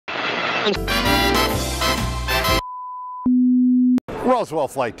Roswell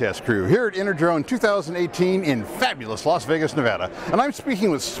Flight Test Crew here at InterDrone 2018 in fabulous Las Vegas, Nevada. And I'm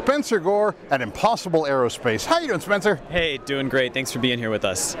speaking with Spencer Gore at Impossible Aerospace. How you doing, Spencer? Hey, doing great. Thanks for being here with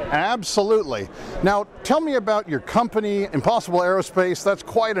us. Absolutely. Now, tell me about your company, Impossible Aerospace. That's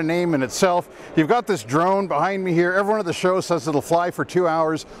quite a name in itself. You've got this drone behind me here. Everyone at the show says it'll fly for 2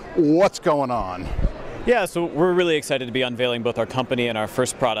 hours. What's going on? Yeah, so we're really excited to be unveiling both our company and our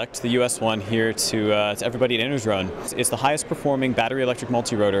first product, the US one, here to everybody at InterDrone. It's the highest performing battery electric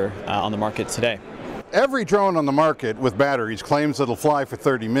multi-rotor on the market today. Every drone on the market with batteries claims it'll fly for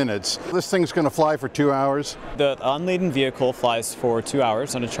 30 minutes. This thing's going to fly for 2 hours? The unladen vehicle flies for 2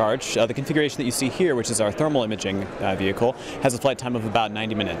 hours on a charge. The configuration that you see here, which is our thermal imaging vehicle, has a flight time of about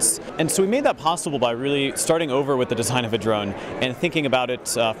 90 minutes. And so we made that possible by really starting over with the design of a drone and thinking about it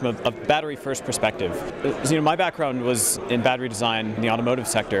from a battery-first perspective. You know, my background was in battery design in the automotive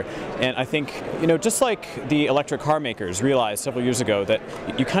sector, and I think, you know, just like the electric car makers realized several years ago that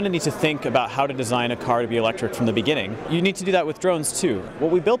you kind of need to think about how to design a car to be electric from the beginning. You need to do that with drones too.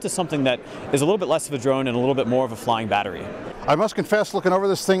 What we built is something that is a little bit less of a drone and a little bit more of a flying battery. I must confess, looking over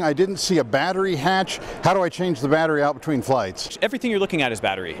this thing, I didn't see a battery hatch. How do I change the battery out between flights? Everything you're looking at is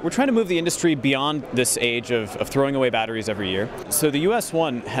battery. We're trying to move the industry beyond this age of throwing away batteries every year. So the US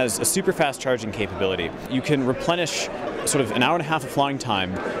one has a super fast charging capability. You can replenish sort of an hour and a half of flying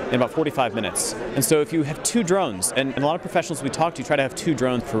time in about 45 minutes. And so if you have two drones, and a lot of professionals we talk to try to have two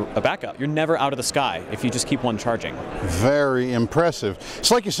drones for a backup, you're never out of the sky if you just keep one charging. Very impressive.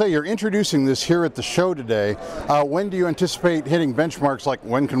 So like you say, you're introducing this here at the show today. When do you anticipate hitting benchmarks, like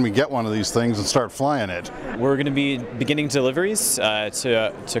when can we get one of these things and start flying it? We're going to be beginning deliveries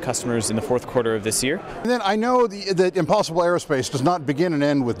to customers in the fourth quarter of this year. And then I know that Impossible Aerospace does not begin and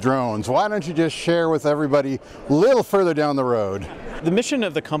end with drones. Why don't you just share with everybody a little further down the road? The mission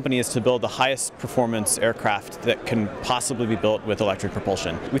of the company is to build the highest performance aircraft that can possibly be built with electric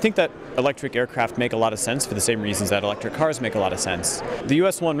propulsion. We think that electric aircraft make a lot of sense for the same reasons that electric cars make a lot of sense. The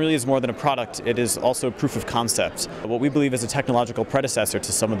US one really is more than a product, it is also proof of concept, what we believe is a technological predecessor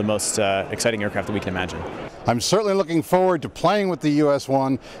to some of the most exciting aircraft that we can imagine. I'm certainly looking forward to playing with the US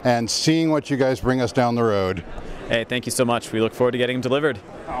one and seeing what you guys bring us down the road. Hey, thank you so much. We look forward to getting them delivered.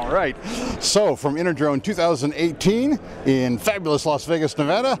 All right. So from InterDrone 2018 in fabulous Las Vegas,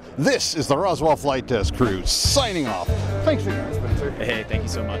 Nevada, this is the Roswell Flight Test Crew signing off. Thanks for your time, Spencer. Hey, thank you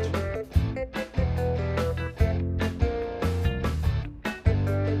so much.